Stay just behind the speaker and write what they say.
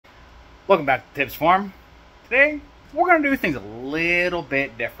Welcome back to Tips Farm. Today, we're going to do things a little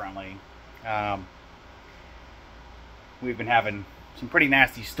bit differently. We've been having some pretty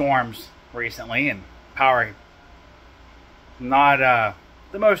nasty storms recently, and power not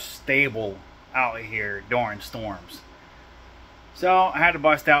the most stable out here during storms. So I had to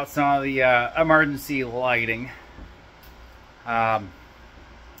bust out some of the emergency lighting. We're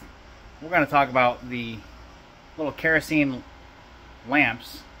going to talk about the little kerosene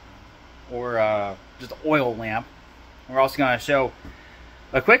lamps, or just oil lamp. We're also going to show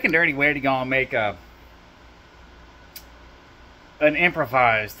a quick and dirty way to go and make an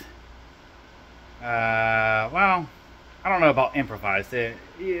improvised, well, I don't know about improvised.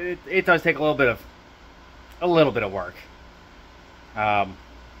 It does take a little bit of work.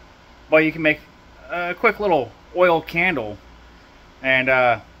 But you can make a quick little oil candle, and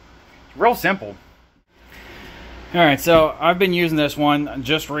it's real simple. Alright, so I've been using this one.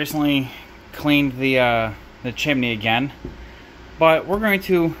 Just recently cleaned the chimney again. But we're going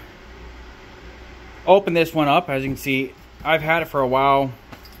to open this one up. As you can see, I've had it for a while.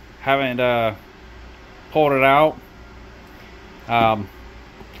 Haven't pulled it out. But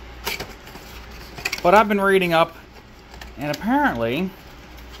I've been reading up, and apparently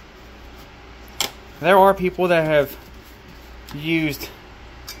there are people that have used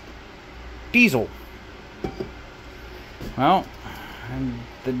diesel. Well, and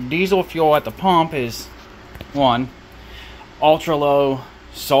the diesel fuel at the pump is, one, ultra low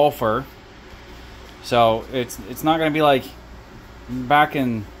sulfur, so it's not going to be like back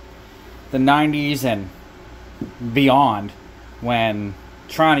in the 90s and beyond, when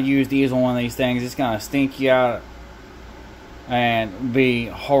trying to use diesel on these things, it's going to stink you out and be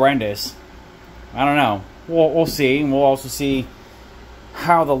horrendous. I don't know. We'll see, and we'll also see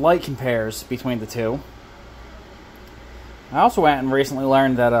how the light compares between the two. I also went and recently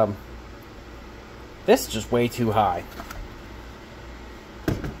learned that this is just way too high.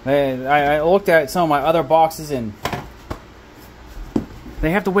 I looked at some of my other boxes, and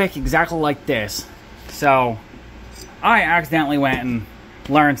they have the wick exactly like this. So I accidentally went and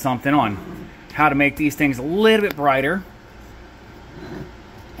learned something on how to make these things a little bit brighter.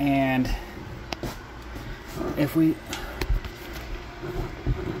 And if we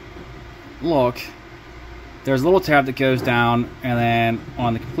look, there's a little tab that goes down, and then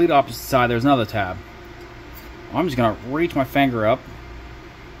on the complete opposite side there's another tab. I'm just going to reach my finger up,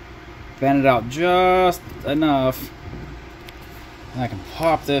 bend it out just enough, and I can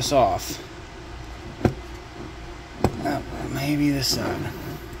pop this off. Maybe this side.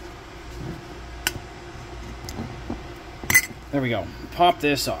 There we go. Pop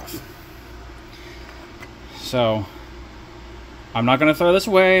this off. So I'm not going to throw this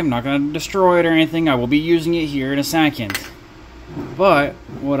away. I'm not going to destroy it or anything. I will be using it here in a second. But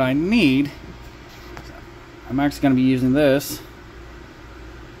what I need, I'm actually going to be using this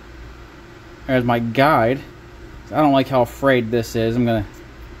as my guide. I don't like how frayed this is. I'm going to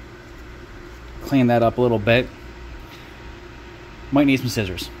clean that up a little bit. Might need some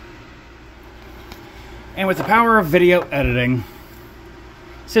scissors. And with the power of video editing,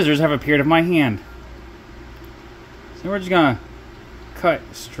 scissors have appeared in my hand. So we're just going to cut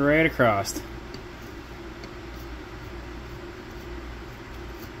straight across.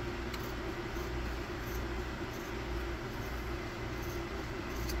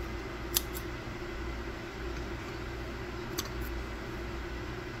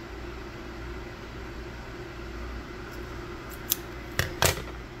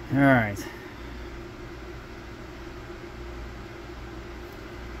 All right.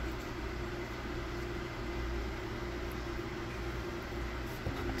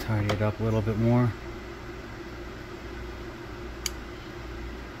 Tidy it up a little bit more.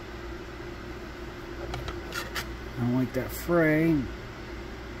 I don't like that fray.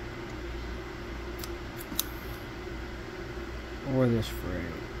 Or this fray.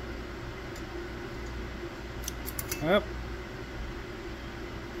 Up.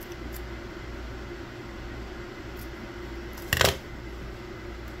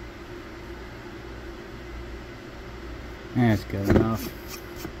 That's good enough.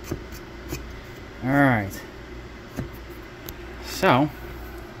 Alright. So,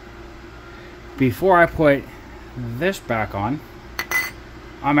 before I put this back on,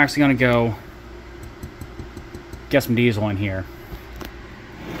 I'm actually going to go get some diesel in here.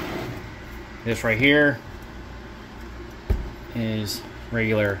 This right here is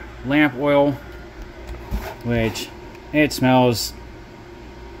regular lamp oil, which it smells,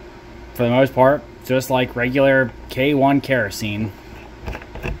 for the most part, just like regular K1 kerosene.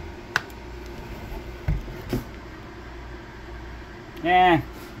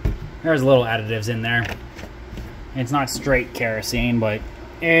 There's little additives in there. It's not straight kerosene, but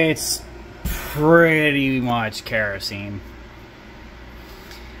it's pretty much kerosene.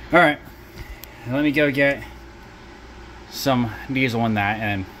 Alright, let me go get some diesel in that,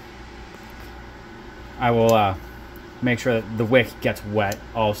 and I will make sure that the wick gets wet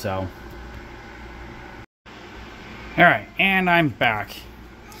also. Alright, and I'm back.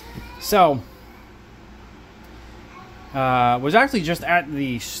 So, was actually just at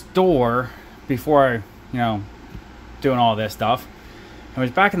the store before, doing all this stuff. I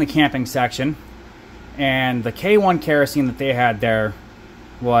was back in the camping section, and the K1 kerosene that they had there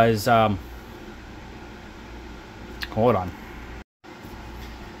was, hold on.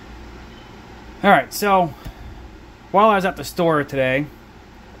 Alright, so, while I was at the store today,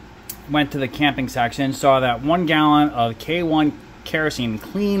 went to the camping section, saw that 1 gallon of K1 kerosene,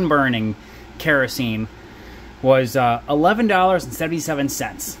 clean burning kerosene, was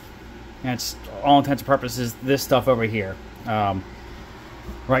 $11.77. That's all intents and purposes this stuff over here.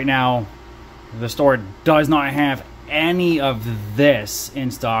 Right now, the store does not have any of this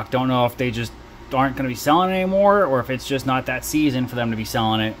in stock. Don't know if they just aren't going to be selling it anymore, or if it's just not that season for them to be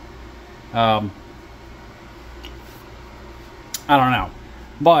selling it. I don't know.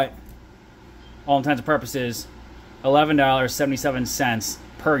 But all intents and purposes, $11.77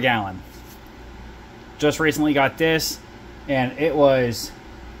 per gallon. Just recently got this, and it was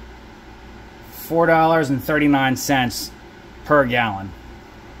 $4.39 per gallon.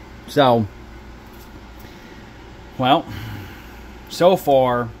 So, well, so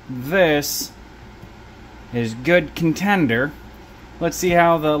far this is good contender. Let's see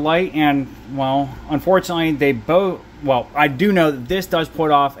how the light and, well, unfortunately they both, well, I do know that this does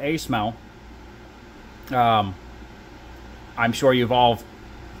put off a smell. I'm sure you've all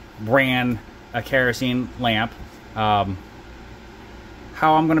ran a kerosene lamp. How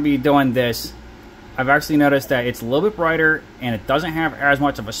I'm going to be doing this, I've actually noticed that it's a little bit brighter and it doesn't have as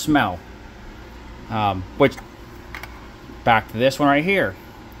much of a smell. Which, back to this one right here.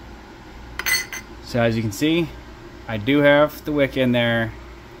 So as you can see, I do have the wick in there,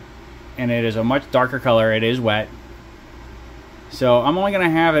 and it is a much darker color. It is wet. So I'm only going to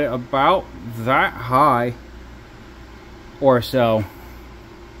have it about that high or so.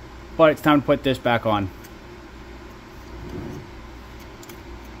 But it's time to put this back on.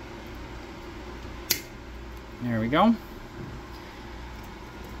 There we go.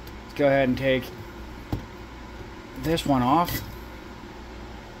 Let's go ahead and take this one off.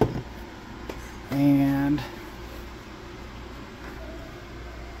 And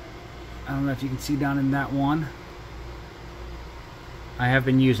I don't know if you can see down in that one. I have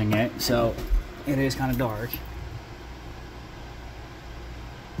been using it, so it is kind of dark.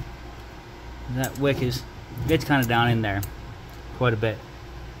 That wick is, it's kind of down in there quite a bit.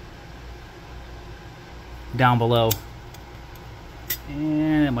 Down below.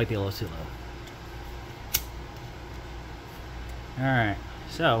 And it might be a little too low. Alright,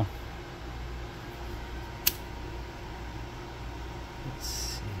 so let's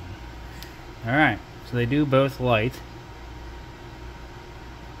see. Alright, so they do both light.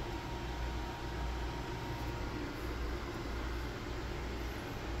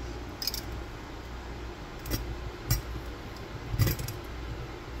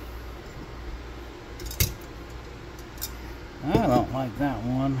 I don't like that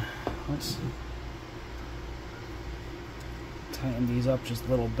one. Let's tighten these up just a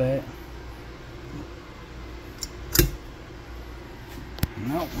little bit.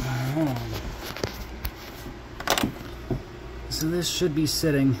 Nope. Hold on. So this should be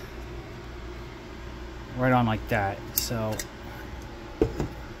sitting right on like that. So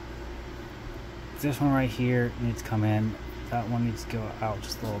this one right here needs to come in. That one needs to go out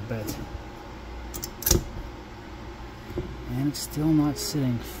just a little bit. And it's still not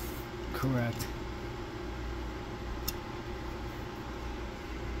sitting correct.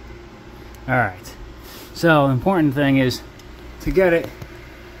 Alright. So the important thing is to get it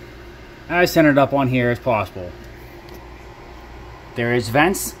as centered up on here as possible. There is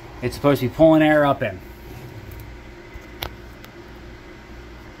vents. It's supposed to be pulling air up in.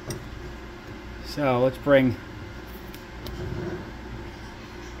 So let's bring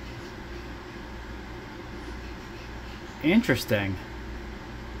interesting.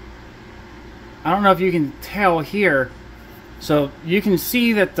 I don't know if you can tell here. So you can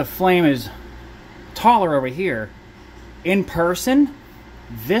see that the flame is taller over here. In person,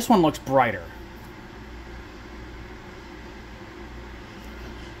 this one looks brighter.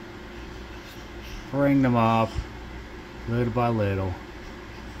 Bring them up little by little.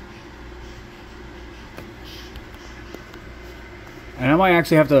 And I might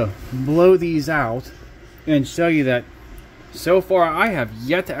actually have to blow these out and show you that so far I have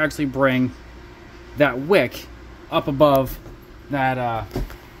yet to actually bring that wick up above that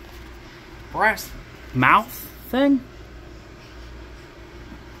brass mouth thing.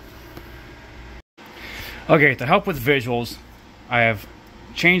 Okay, to help with visuals, I have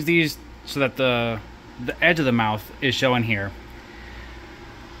changed these so that the edge of the mouth is showing here.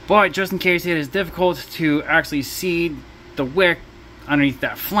 But just in case it is difficult to actually see the wick underneath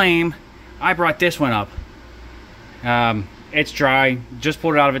that flame, I brought this one up. It's dry, just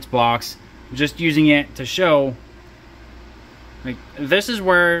pulled it out of its box, just using it to show, like, this is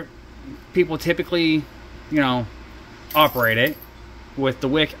where people typically, you know, operate it, with the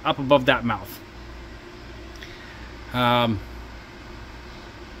wick up above that mouth.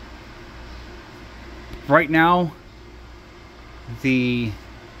 Right now, the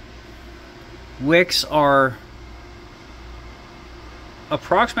wicks are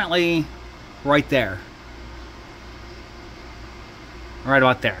approximately right there. Right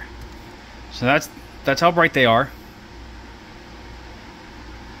about there. So that's how bright they are.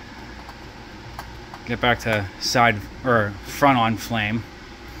 Get back to side or front on flame.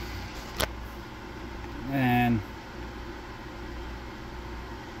 And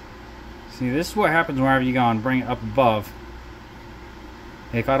see, this is what happens whenever you go and bring it up above.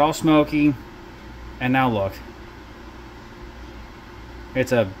 It got all smoky, and now look.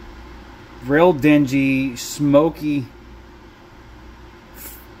 It's a real dingy, smoky.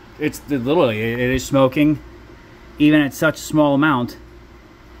 It's literally, it is smoking, even at such a small amount,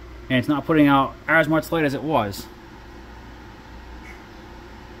 and it's not putting out as much light as it was.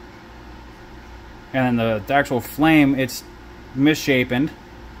 And then the actual flame, it's misshapen.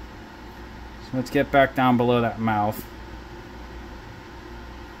 So let's get back down below that mouth.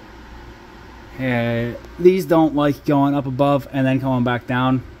 And these don't like going up above and then coming back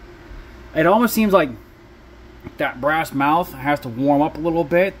down. It almost seems like that brass mouth has to warm up a little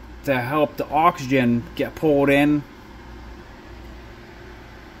bit to help the oxygen get pulled in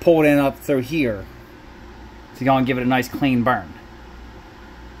up through here to go and give it a nice clean burn.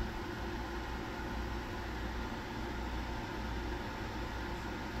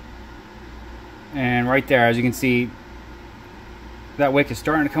 And right there, as you can see, that wick is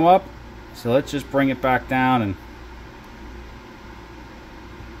starting to come up. So let's just bring it back down and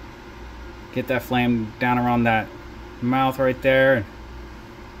get that flame down around that mouth right there.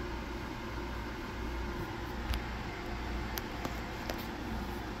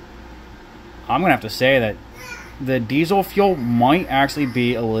 I'm gonna have to say that the diesel fuel might actually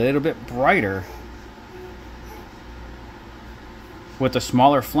be a little bit brighter with a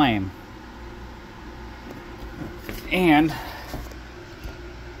smaller flame. And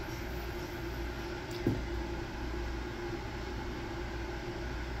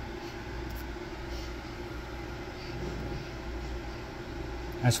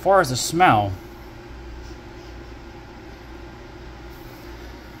as far as the smell,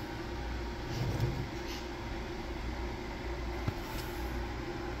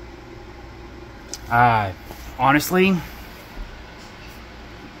 honestly,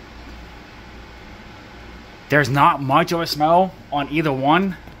 there's not much of a smell on either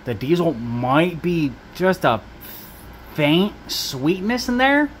one. The diesel might be just a faint sweetness in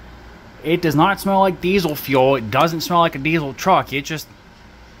there. It does not smell like diesel fuel. It doesn't smell like a diesel truck. It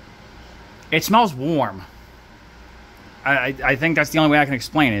smells warm. I think that's the only way I can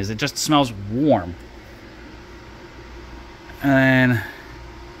explain it, is it just smells warm. And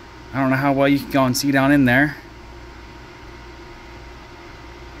I don't know how well you can go and see down in there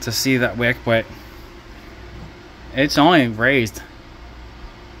to see that wick, but it's only raised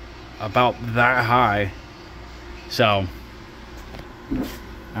about that high. So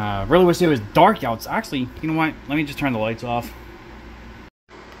really wish it was dark out. Actually, you know what, let me just turn the lights off.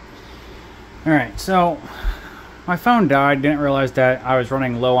 Alright, so my phone died. Didn't realize that I was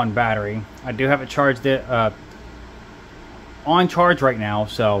running low on battery. I do have it charged, on charge right now,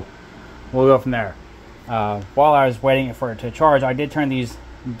 so we'll go from there. While I was waiting for it to charge, I did turn these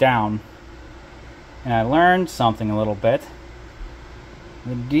down, and I learned something a little bit.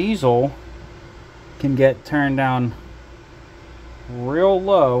 The diesel can get turned down real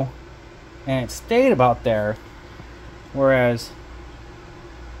low and it stayed about there, whereas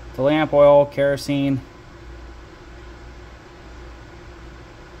the lamp oil, kerosene,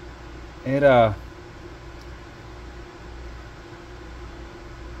 it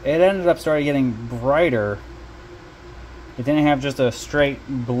ended up starting getting brighter. It didn't have just a straight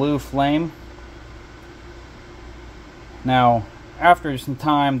blue flame. Now, after some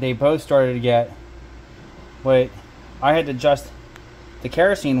time, they both started to get, but I had to adjust the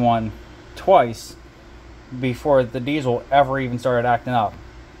kerosene one twice before the diesel ever even started acting up.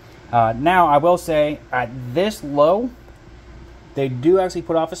 Now, I will say, at this low, they do actually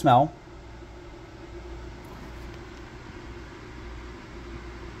put off a smell.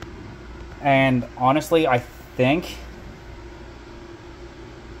 And honestly, I think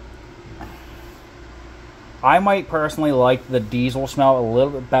I might personally like the diesel smell a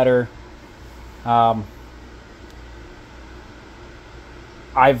little bit better.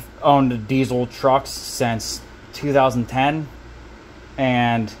 I've owned diesel trucks since 2010,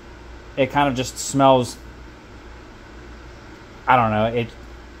 and it kind of just smells, I don't know,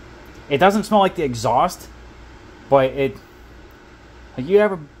 it doesn't smell like the exhaust, but like, you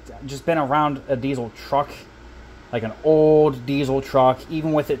ever just been around a diesel truck, like an old diesel truck,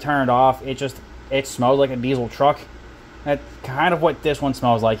 even with it turned off, it smells like a diesel truck. That's kind of what this one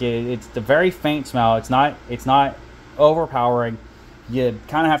smells like. It's the very faint smell. It's not overpowering. You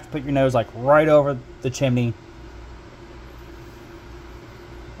kind of have to put your nose like right over the chimney,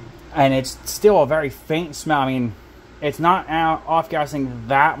 and it's still a very faint smell. I mean, it's not off-gassing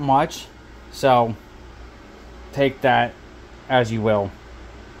that much, so take that as you will.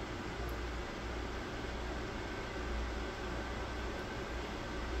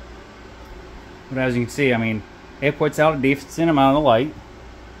 But as you can see, I mean, it puts out a decent amount of light.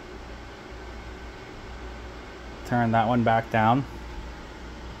 Turn that one back down.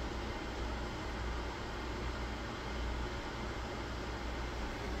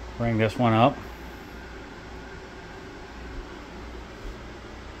 Bring this one up.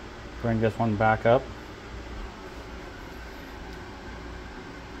 Bring this one back up.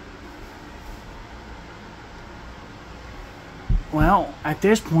 Well, at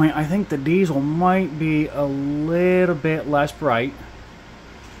this point, I think the diesel might be a little bit less bright.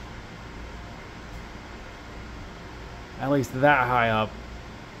 At least that high up.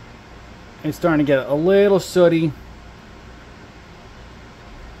 It's starting to get a little sooty.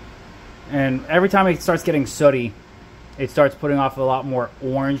 And every time it starts getting sooty, it starts putting off a lot more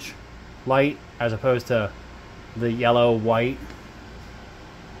orange light as opposed to the yellow white.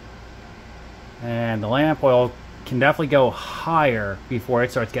 And the lamp oil can definitely go higher before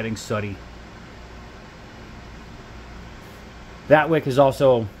it starts getting sooty. That wick has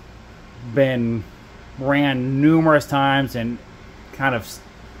also been ran numerous times and kind of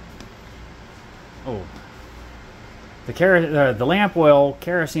the lamp oil,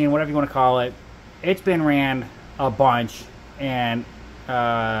 kerosene, whatever you want to call it, it's been ran a bunch, and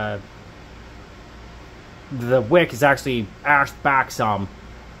the wick is actually ashed back some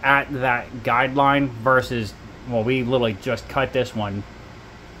at that guideline versus, well, we literally just cut this one,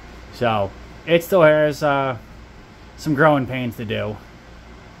 so it still has some growing pains to do.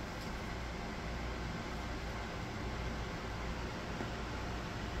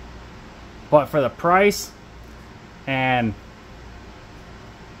 But for the price, and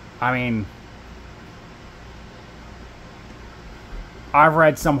I mean, I've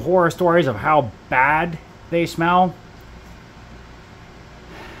read some horror stories of how bad they smell.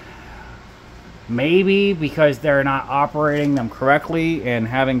 Maybe because they're not operating them correctly and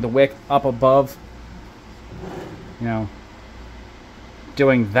having the wick up above, you know,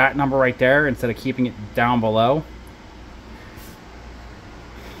 doing that number right there instead of keeping it down below.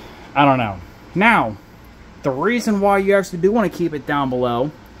 I don't know. Now, the reason why you actually do want to keep it down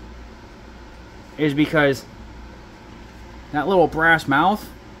below is because that little brass mouth,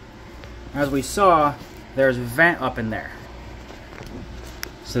 as we saw, there's a vent up in there.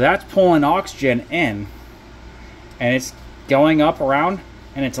 So that's pulling oxygen in, and it's going up around,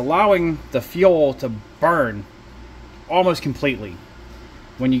 and it's allowing the fuel to burn almost completely.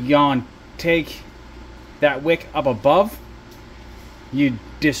 When you go and take that wick up above, you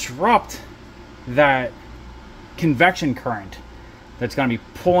disrupt that convection current that's going to be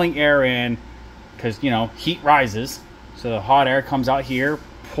pulling air in, because, you know, heat rises, so the hot air comes out here,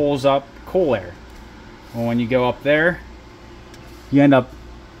 pulls up cool air. Well, when you go up there, you end up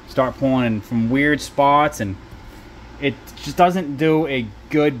start pulling in from weird spots, and it just doesn't do a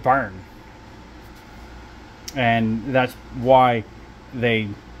good burn. And that's why they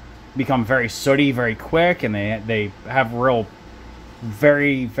become very sooty very quick, and they have real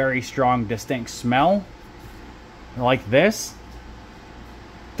very, very strong distinct smell. Like this,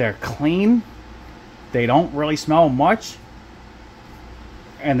 they're clean, they don't really smell much,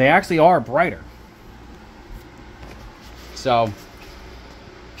 and they actually are brighter. So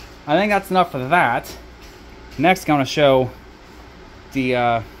I think that's enough for that. Next, I'm going to show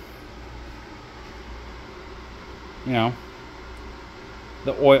the you know,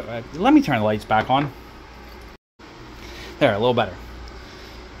 the oil. Let me turn the lights back on. There, a little better.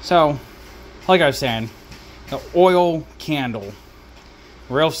 So, like I was saying, the oil candle,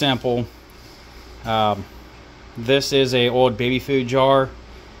 real simple. This is a old baby food jar.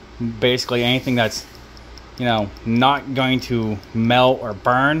 Basically anything that's, you know, not going to melt or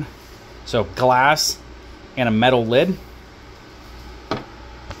burn. So glass and a metal lid. And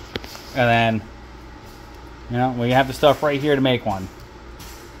then, you know, we have the stuff right here to make one.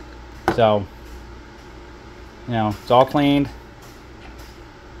 So, you know, it's all cleaned.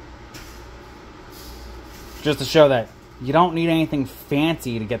 Just to show that you don't need anything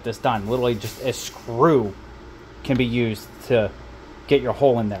fancy to get this done. Literally just a screw can be used to get your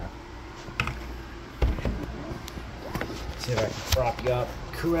hole in there. See if I can prop you up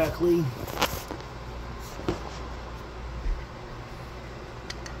correctly.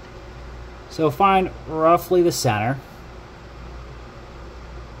 So find roughly the center.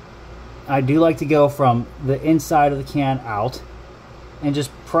 I do like to go from the inside of the can out and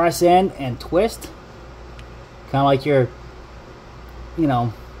just press in and twist. Kind of like you're, you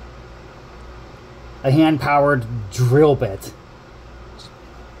know, a hand-powered drill bit.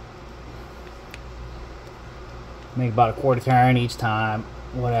 Make about a quarter turn each time,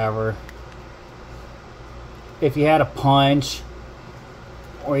 whatever. If you had a punch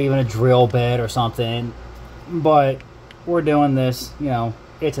or even a drill bit or something, but we're doing this, you know,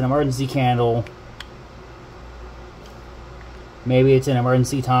 it's an emergency candle. Maybe it's an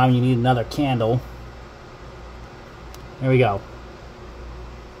emergency time, you need another candle. There we go.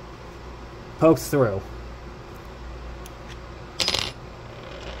 Pokes through.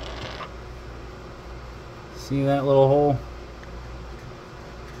 See that little hole?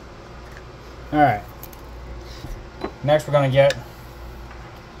 Alright. Next we're going to get...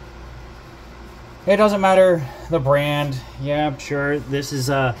 It doesn't matter the brand. Yeah, I'm sure this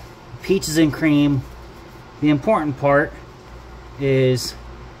is Peaches and Cream. The important part is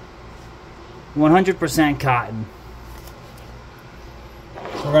 100% cotton.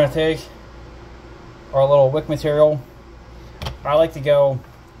 So we're going to take our little wick material. I like to go,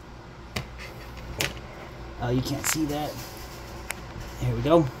 you can't see that. Here we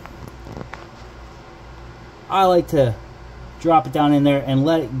go. I like to drop it down in there and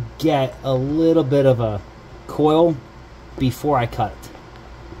let it get a little bit of a coil before I cut it.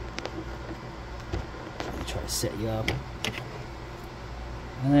 Let me try to set you up.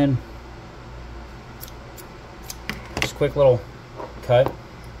 And then just a quick little cut.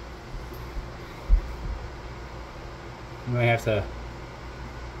 You might have to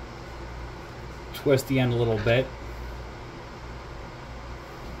twist the end a little bit.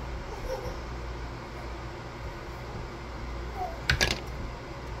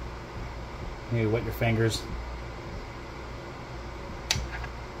 Maybe wet your fingers.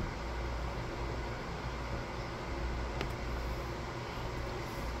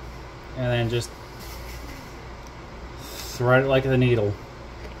 And then just thread it like a needle.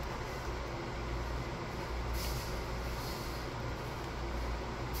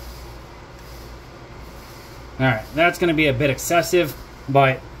 Alright, that's going to be a bit excessive,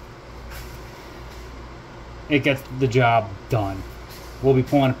 but it gets the job done. We'll be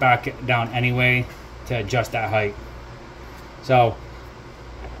pulling it back down anyway to adjust that height. So,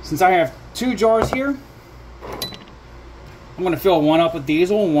 since I have two jars here, I'm going to fill one up with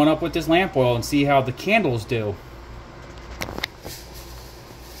diesel and one up with this lamp oil and see how the candles do.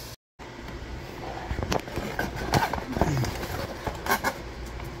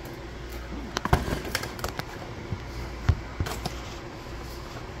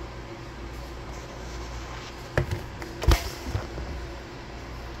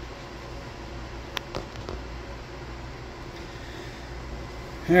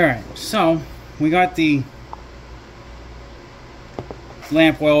 Alright, so we got the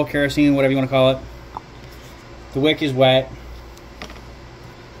lamp oil, kerosene, whatever you want to call it. The wick is wet.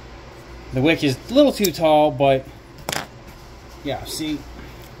 The wick is a little too tall, but yeah, see,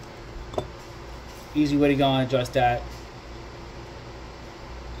 easy way to go and adjust that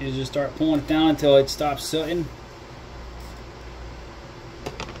is just start pulling it down until it stops sooting.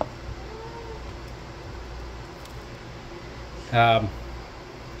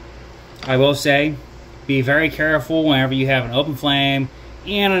 I will say, be very careful whenever you have an open flame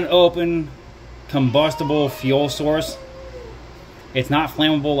and an open combustible fuel source. It's not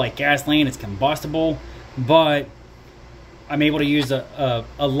flammable like gasoline, it's combustible, but I'm able to use a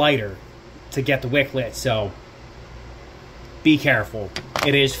lighter to get the wick lit, so be careful.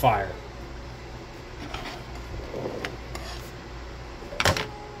 It is fire.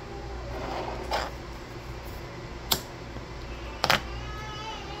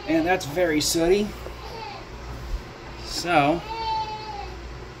 And that's very sooty. So,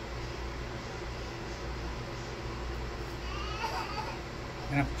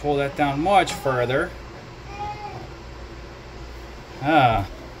 gonna pull that down much further.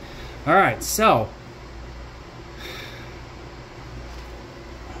 Alright, so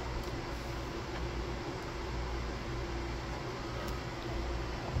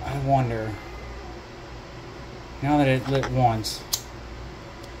I wonder, now that it lit once,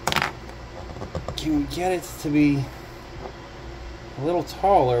 can we get it to be a little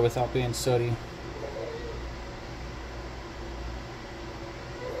taller without being sooty?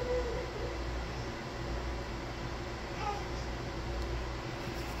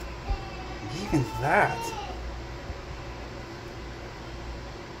 Even that.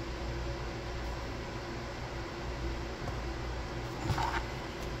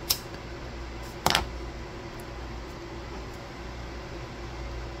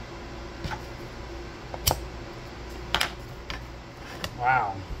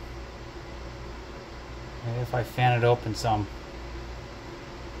 Wow. Maybe if I fan it open some.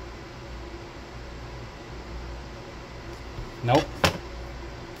 Nope.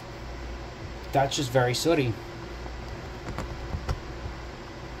 That's just very sooty.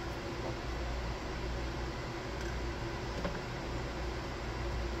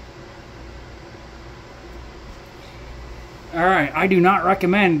 Alright, I do not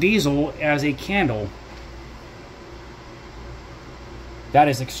recommend diesel as a candle. That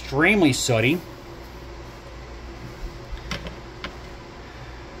is extremely sooty.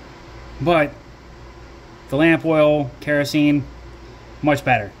 But the lamp oil, kerosene, much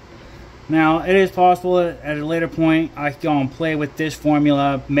better. Now, it is possible that at a later point I can go and play with this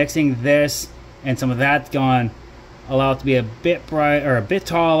formula, mixing this and some of that, going to allow it to be a bit bright or a bit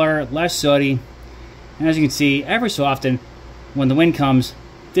taller, less sooty. And as you can see, every so often when the wind comes,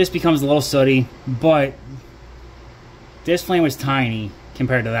 this becomes a little sooty, but this flame was tiny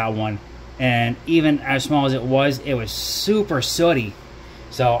compared to that one, and even as small as it was super sooty.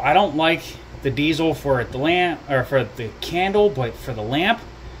 So I don't like the diesel for the lamp or for the candle, but for the lamp,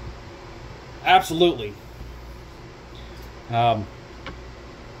 absolutely. You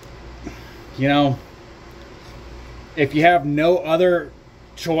know, if you have no other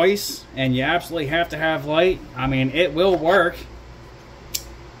choice and you absolutely have to have light, I mean, it will work,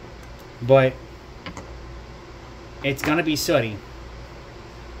 but it's gonna be sooty.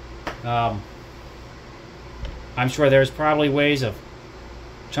 I'm sure there's probably ways of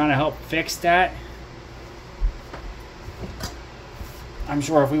trying to help fix that. I'm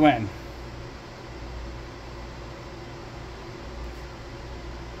sure if we went,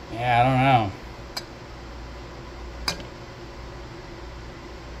 yeah, I don't know.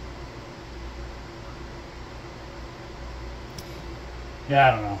 Yeah,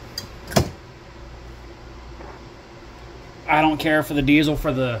 I don't know. I don't care for the diesel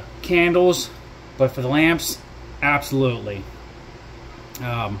for the candles, but for the lamps, absolutely.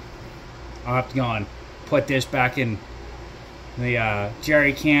 I'll have to go and put this back in the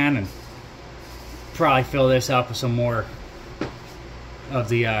jerry can and probably fill this up with some more of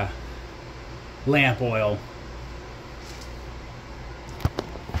the lamp oil.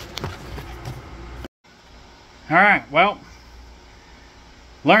 Alright, well,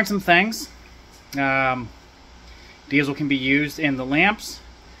 learned some things. Diesel can be used in the lamps.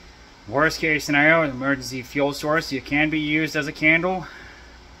 Worst case scenario, an emergency fuel source, it can be used as a candle.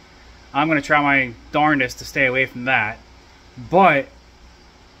 I'm going to try my darndest to stay away from that. But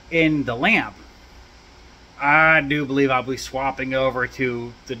in the lamp, I do believe I'll be swapping over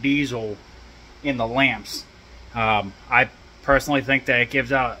to the diesel in the lamps. I personally think that it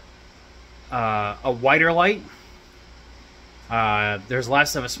gives out a whiter light. There's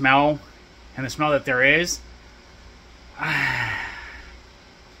less of a smell, and the smell that there is,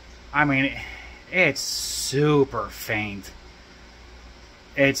 I mean, it's super faint.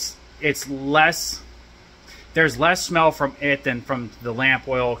 It's less, there's less smell from it than from the lamp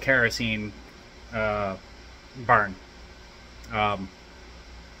oil kerosene burn.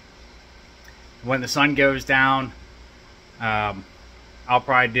 When the sun goes down, I'll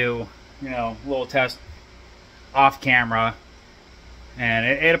probably do, you know, a little test off camera, and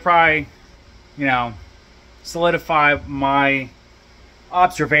it'll probably, you know, solidify my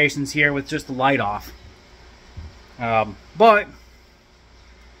observations here with just the light off. But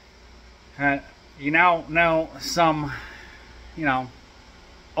you now know some, you know,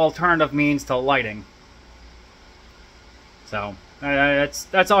 alternative means to lighting. So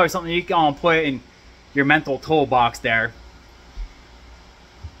that's always something you can put in your mental toolbox there.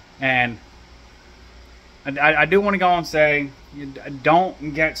 And I do want to go and say,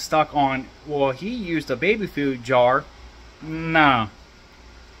 don't get stuck on, well, he used a baby food jar. No.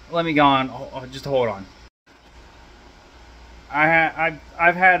 Let me go on, just hold on.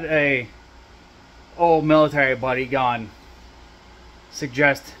 I've had a old military buddy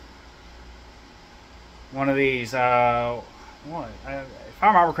suggest one of these. If I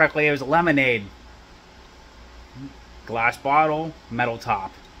remember correctly, it was a lemonade glass bottle, metal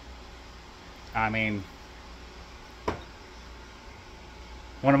top. I mean,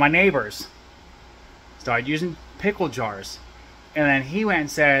 one of my neighbors started using pickle jars, and then he went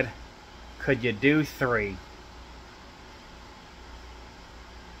and said, "Could you do 3?"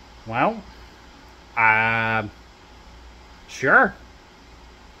 Well, sure.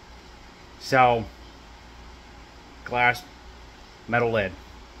 So, glass, metal lid.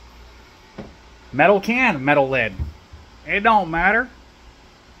 Metal can, metal lid. It don't matter.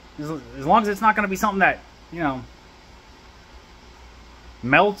 As long as it's not going to be something that, you know,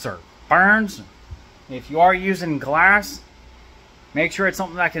 melts or burns. If you are using glass, make sure it's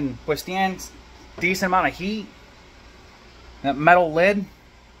something that can withstand a decent amount of heat. That metal lid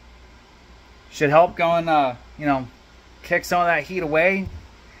should help going, you know, kick some of that heat away.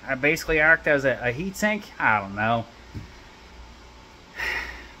 I basically act as a heat sink. I don't know.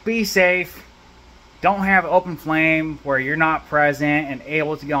 Be safe. Don't have open flame where you're not present and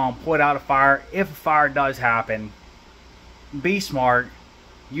able to go and put out a fire if a fire does happen. Be smart.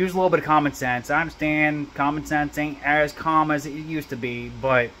 Use a little bit of common sense. I understand common sense ain't as common as it used to be,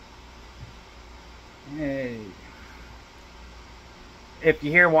 but if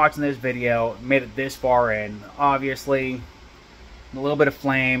you're here watching this video, made it this far in, obviously, a little bit of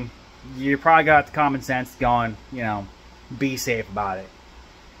flame, you probably got the common sense going, you know, be safe about it.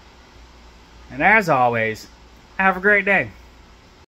 And as always, have a great day.